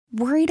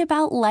Worried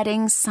about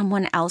letting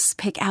someone else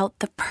pick out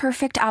the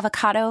perfect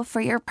avocado for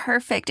your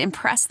perfect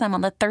impress them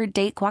on the third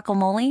date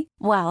guacamole?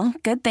 Well,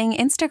 good thing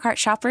Instacart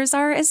shoppers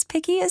are as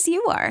picky as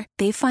you are.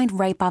 They find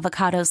ripe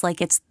avocados like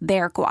it's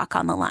their guac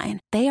on the line.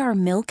 They are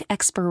milk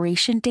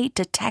expiration date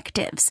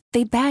detectives.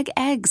 They bag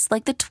eggs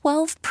like the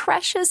 12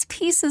 precious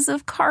pieces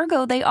of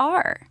cargo they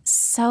are.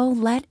 So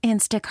let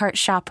Instacart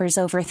shoppers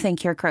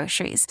overthink your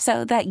groceries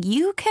so that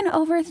you can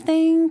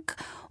overthink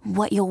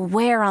what you'll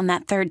wear on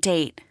that third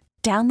date.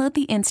 Download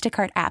the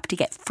Instacart app to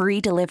get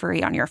free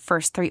delivery on your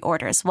first 3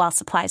 orders while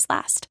supplies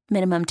last.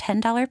 Minimum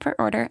 $10 per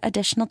order.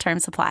 Additional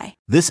terms apply.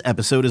 This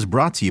episode is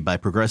brought to you by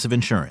Progressive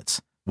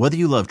Insurance. Whether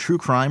you love true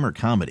crime or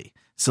comedy,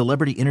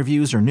 celebrity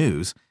interviews or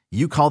news,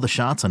 you call the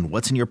shots on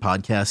what's in your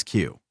podcast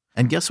queue.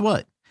 And guess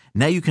what?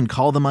 Now you can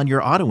call them on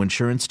your auto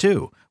insurance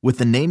too with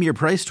the Name Your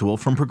Price tool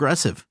from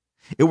Progressive.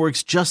 It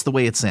works just the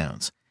way it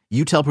sounds.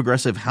 You tell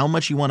Progressive how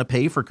much you want to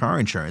pay for car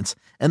insurance,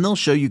 and they'll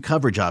show you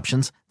coverage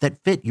options that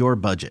fit your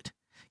budget.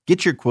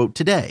 Get your quote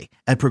today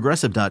at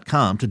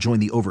Progressive.com to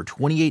join the over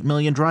 28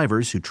 million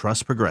drivers who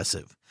trust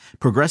Progressive.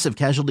 Progressive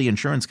Casualty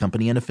Insurance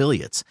Company and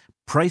Affiliates.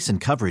 Price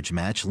and coverage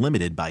match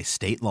limited by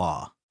state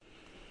law.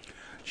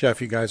 Jeff,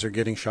 you guys are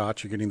getting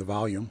shots. You're getting the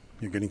volume.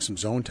 You're getting some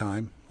zone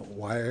time.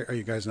 Why are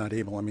you guys not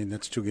able? I mean,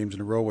 that's 2 games in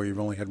a row where you've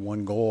only had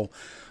 1 goal.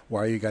 Why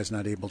are you guys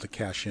not able to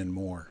cash in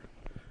more?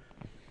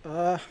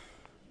 I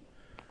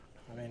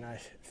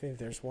think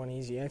there's one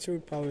easy answer.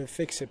 We'd probably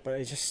fix it, but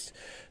it's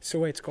the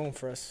way it's going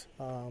for us.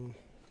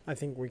 I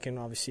think we can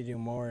obviously do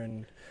more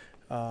and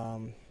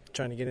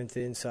trying to get into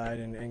the inside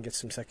and get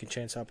some second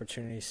chance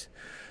opportunities.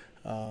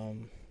 But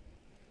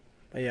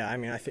yeah, I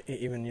mean, I think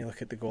even you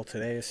look at the goal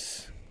today,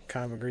 it's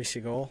kind of a greasy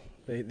goal.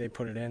 They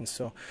put it in,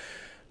 so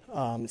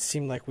it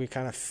seemed like we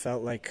kind of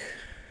felt like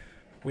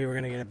we were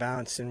going to get a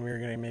bounce and we were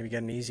going to maybe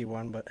get an easy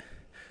one, but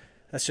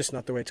that's just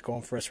not the way it's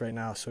going for us right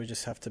now. So we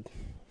just have to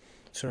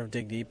sort of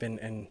dig deep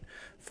and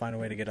find a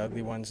way to get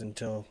ugly ones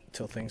until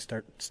things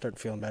start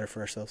feeling better for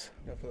ourselves.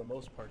 Yeah, for the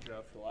most part,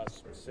 Jeff, the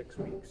last 6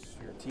 weeks,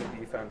 your team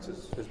defense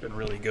has been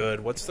really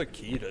good. What's the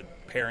key to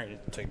pairing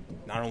to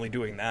not only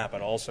doing that, but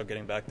also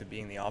getting back to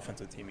being the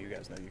offensive team you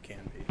guys know you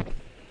can be?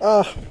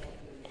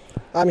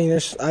 I mean,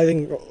 I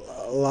think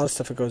a lot of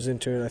stuff that goes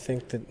into it. I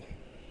think that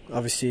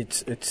obviously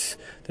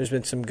there's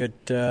been some good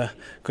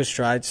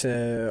strides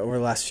over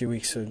the last few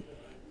weeks.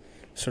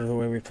 Sort of the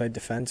way we played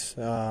defense.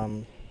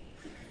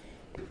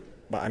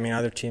 But I mean,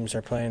 other teams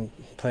are playing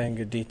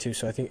good D too.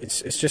 So I think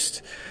it's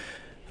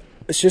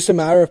just a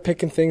matter of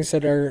picking things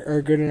that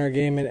are good in our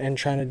game and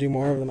trying to do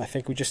more of them. I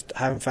think we just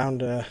haven't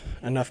found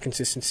enough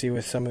consistency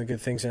with some of the good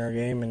things in our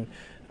game, and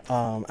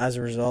as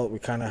a result, we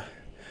kind of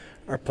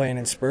are playing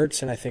in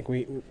spurts. And I think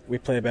we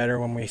play better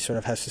when we sort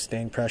of have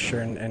sustained pressure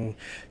and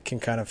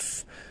can kind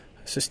of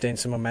sustain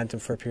some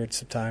momentum for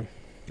periods of time.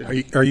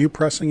 Are you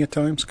pressing at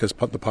times? Because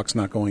the puck's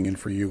not going in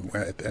for you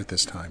at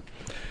this time.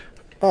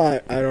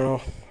 I don't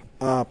know.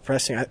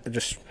 Pressing,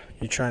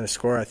 you're trying to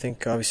score. I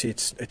think obviously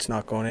it's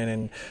not going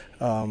in,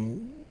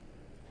 and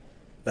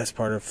that's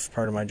part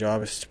of my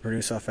job is to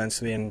produce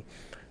offensively. And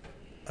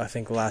I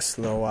think the last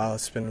little while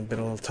it's been a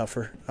little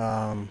tougher.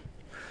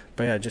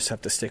 But yeah, I just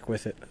have to stick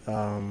with it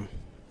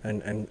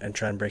and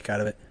try and break out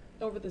of it.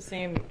 Over the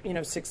same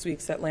 6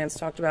 weeks that Lance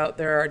talked about,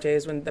 there are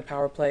days when the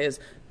power play is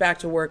back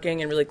to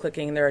working and really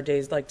clicking, and there are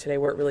days like today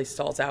where it really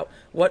stalls out.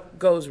 What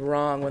goes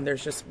wrong when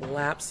there's just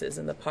lapses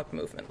in the puck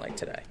movement like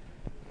today?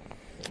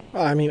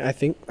 I mean,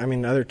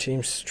 other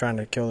teams trying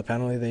to kill the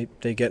penalty,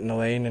 they get in the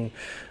lane, and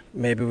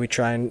maybe we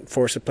try and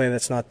force a play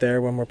that's not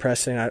there when we're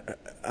pressing.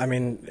 I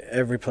mean,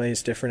 every play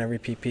is different, every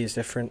PP is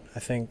different. I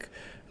think,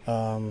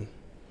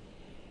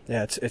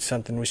 it's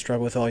something we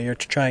struggle with all year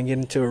to try and get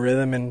into a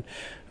rhythm, and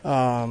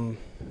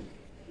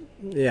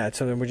it's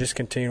something we just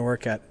continue to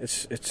work at.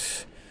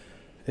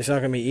 It's not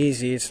going to be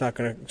easy. It's not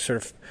going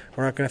to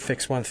we're not going to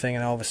fix one thing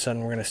and all of a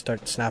sudden we're going to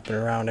start snapping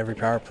around every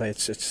power play.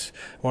 It's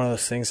one of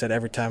those things that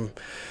every time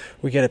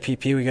we get a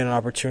PP, we get an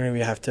opportunity, we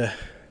have to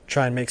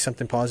try and make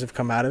something positive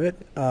come out of it.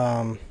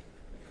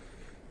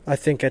 I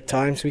think at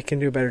times we can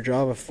do a better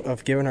job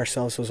of giving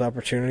ourselves those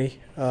opportunity.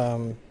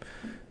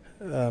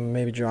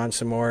 Maybe drawing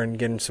some more and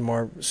getting some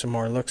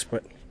more looks.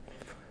 But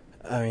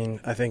I mean,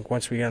 I think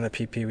once we get on the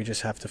PP, we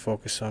just have to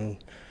focus on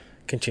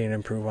continuing to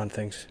improve on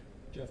things.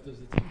 Jeff, does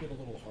the team get a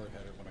little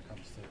hard-headed when it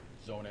comes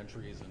to zone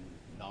entries and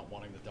not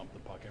wanting to dump the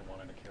puck and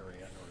wanting to carry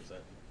in, or is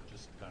that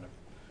just kind of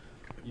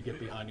you get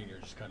behind and you're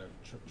just kind of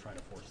trying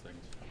to force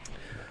things?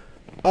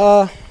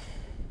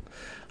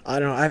 I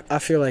don't know. I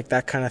feel like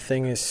that kind of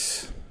thing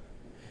is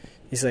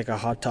like a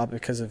hot topic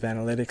because of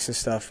analytics and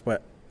stuff,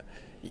 but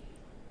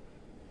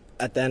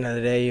at the end of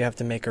the day, you have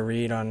to make a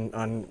read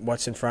on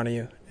what's in front of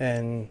you,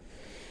 and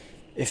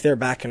if they're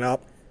backing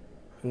up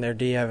and their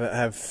D have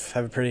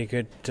a pretty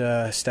good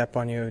step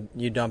on you,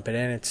 you dump it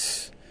in,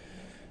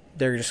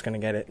 they're just going to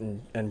get it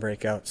and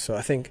break out. So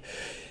I think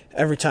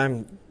every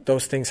time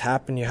those things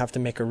happen, you have to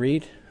make a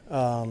read.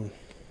 So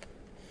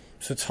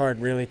it's hard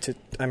really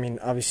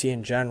obviously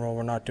in general,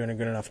 we're not doing a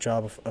good enough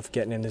job of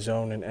getting in the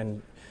zone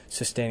and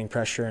sustaining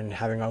pressure and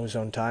having our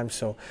zone time.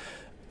 So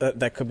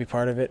that could be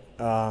part of it.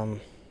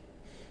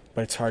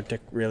 But it's hard to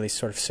really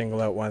sort of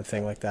single out one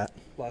thing like that.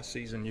 Last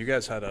season, you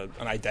guys had an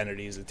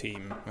identity as a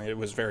team. It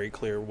was very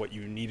clear what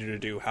you needed to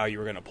do, how you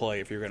were going to play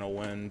if you're going to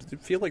win. Does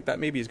it feel like that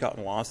maybe has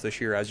gotten lost this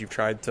year as you've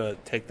tried to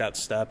take that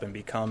step and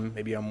become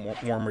maybe a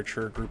more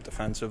mature group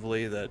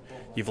defensively, that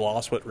you've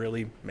lost what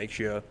really makes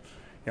you,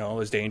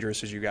 as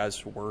dangerous as you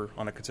guys were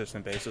on a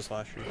consistent basis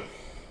last year?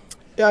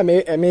 Yeah,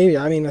 maybe.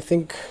 I mean, I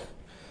think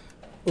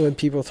when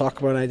people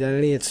talk about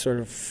identity, it's sort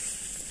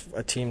of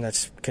a team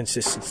that's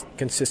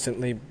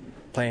consistently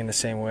playing the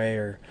same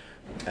way,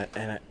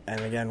 and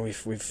again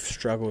we've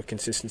struggled with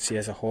consistency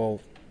as a whole.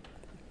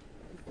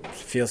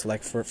 Feels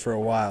like for a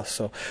while.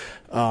 So,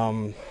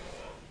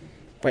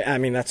 but I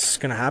mean that's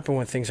going to happen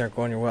when things aren't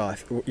going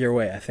your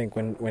way. I think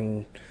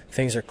when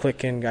things are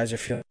clicking, guys are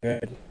feeling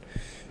good.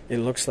 It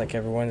looks like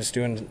everyone's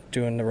doing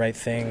the right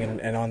thing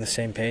and on the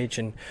same page.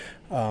 And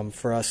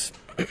for us,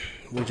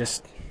 we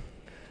just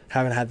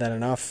haven't had that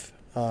enough.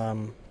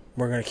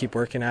 We're going to keep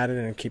working at it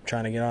and keep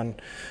trying to get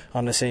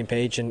on the same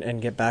page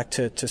and get back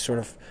to sort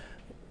of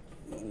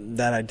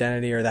that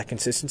identity or that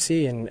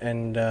consistency.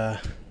 But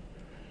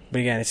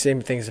again, it's the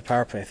same thing as the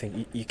power play. I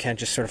think you can't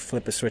just sort of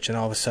flip a switch and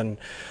all of a sudden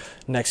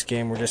next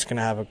game we're just going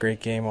to have a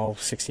great game all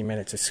 60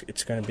 minutes.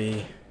 It's got to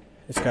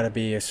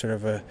be a sort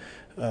of a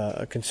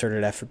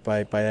concerted effort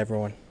by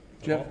everyone.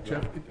 Jeff,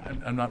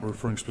 I'm not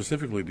referring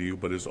specifically to you,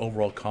 but is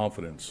overall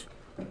confidence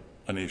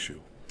an issue?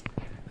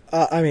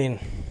 I mean,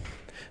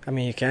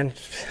 you can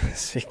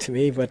speak to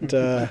me, but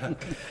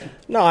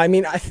no. I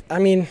mean,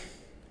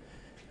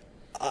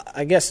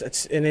 I guess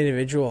it's an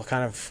individual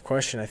kind of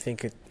question. I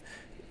think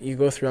you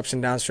go through ups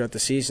and downs throughout the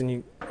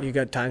season. You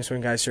got times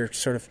when guys are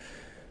sort of.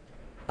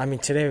 I mean,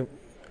 today,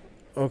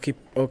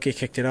 Oki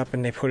kicked it up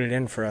and they put it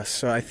in for us.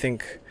 So I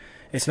think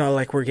it's not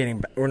like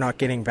we're not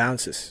getting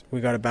bounces. We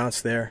got a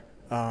bounce there.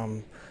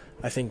 I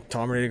think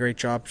Tom did a great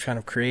job kind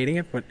of creating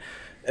it, but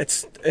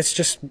it's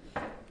just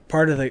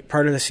part of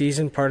the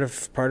season, part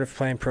of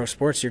playing pro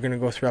sports. You're going to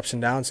go through ups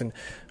and downs, and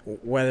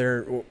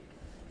whether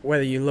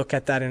you look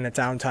at that in a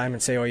downtime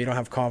and say, "Oh, you don't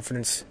have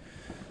confidence."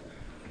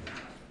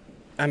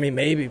 I mean,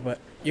 maybe, but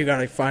you got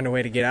to find a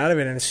way to get out of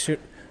it, and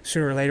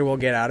sooner or later we'll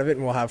get out of it,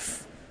 and we'll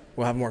have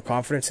more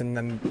confidence, and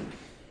then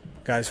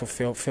guys will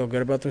feel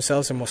good about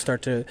themselves, and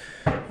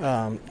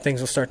things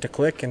will start to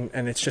click, and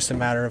it's just a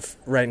matter of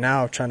right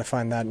now trying to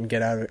find that and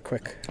get out of it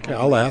quick. Yeah,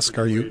 I'll ask,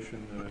 are you?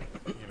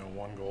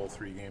 1 goal,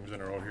 3 games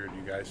in a row here. Do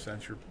you guys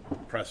sense you're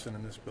pressing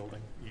in this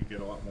building? You get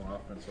a lot more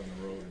offense on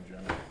the road in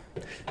general.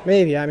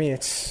 Maybe.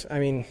 It's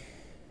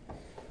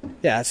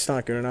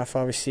not good enough.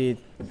 Obviously,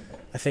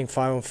 I think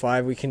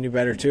 5-on-5 we can do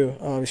better too.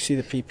 Obviously,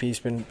 the PP's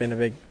been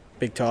a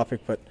big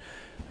topic, but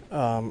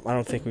I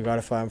don't think we got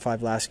a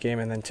 5-on-5 last game,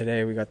 and then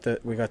today we got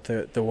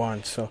the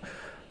one. So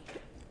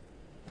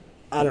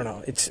I don't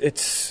know.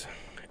 It's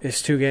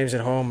 2 games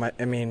at home.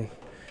 I mean,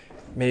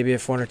 maybe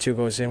if 1 or 2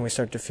 goes in, we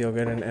start to feel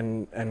good,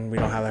 and we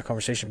don't have that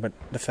conversation. But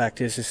the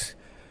fact is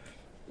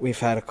we've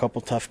had a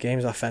couple tough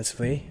games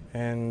offensively,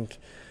 and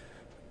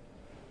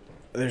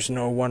there's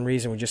no one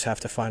reason. We just have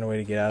to find a way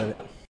to get out of it.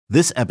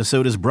 This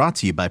episode is brought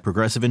to you by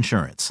Progressive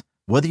Insurance.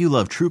 Whether you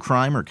love true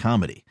crime or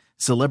comedy,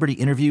 celebrity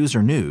interviews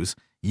or news,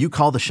 you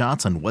call the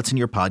shots on what's in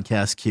your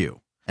podcast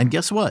queue. And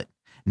guess what?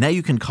 Now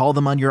you can call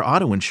them on your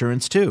auto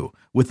insurance too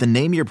with the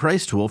Name Your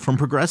Price tool from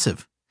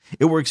Progressive.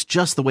 It works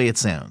just the way it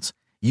sounds.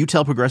 You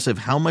tell Progressive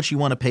how much you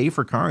want to pay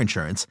for car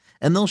insurance,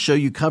 and they'll show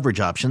you coverage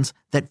options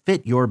that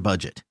fit your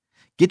budget.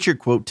 Get your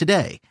quote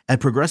today at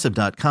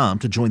Progressive.com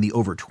to join the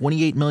over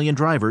 28 million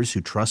drivers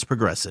who trust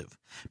Progressive.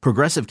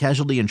 Progressive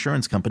Casualty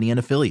Insurance Company and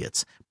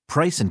Affiliates.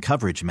 Price and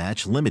coverage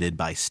match limited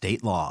by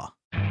state law.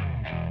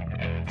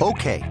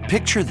 Okay,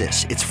 picture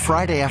this. It's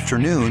Friday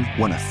afternoon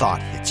when a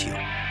thought hits you.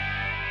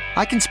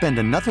 I can spend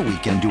another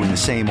weekend doing the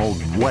same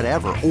old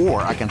whatever,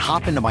 or I can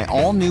hop into my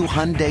all-new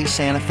Hyundai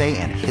Santa Fe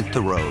and hit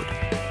the road.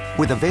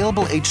 With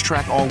available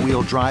H-Track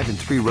all-wheel drive and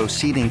 3-row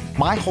seating,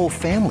 my whole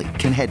family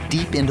can head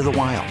deep into the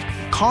wild.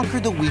 Conquer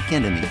the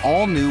weekend in the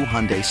all-new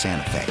Hyundai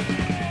Santa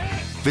Fe.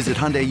 Visit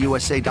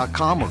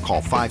HyundaiUSA.com or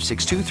call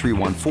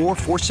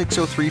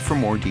 562-314-4603 for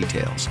more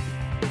details.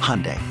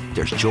 Hyundai,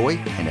 there's joy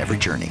in every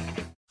journey.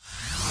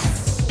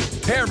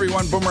 Hey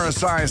everyone, Boomer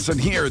Esiason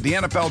here. The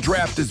NFL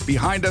Draft is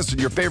behind us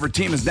and your favorite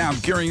team is now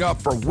gearing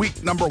up for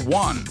week number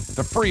 1.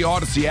 The free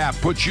Odyssey app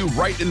puts you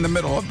right in the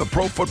middle of the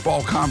pro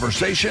football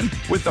conversation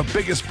with the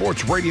biggest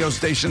sports radio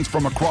stations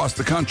from across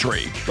the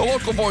country. The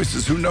local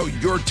voices who know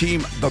your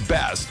team the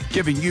best,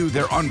 giving you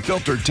their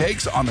unfiltered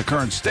takes on the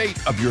current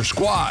state of your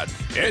squad.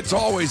 It's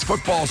always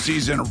football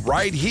season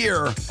right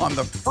here on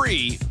the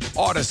free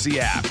Odyssey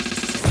app.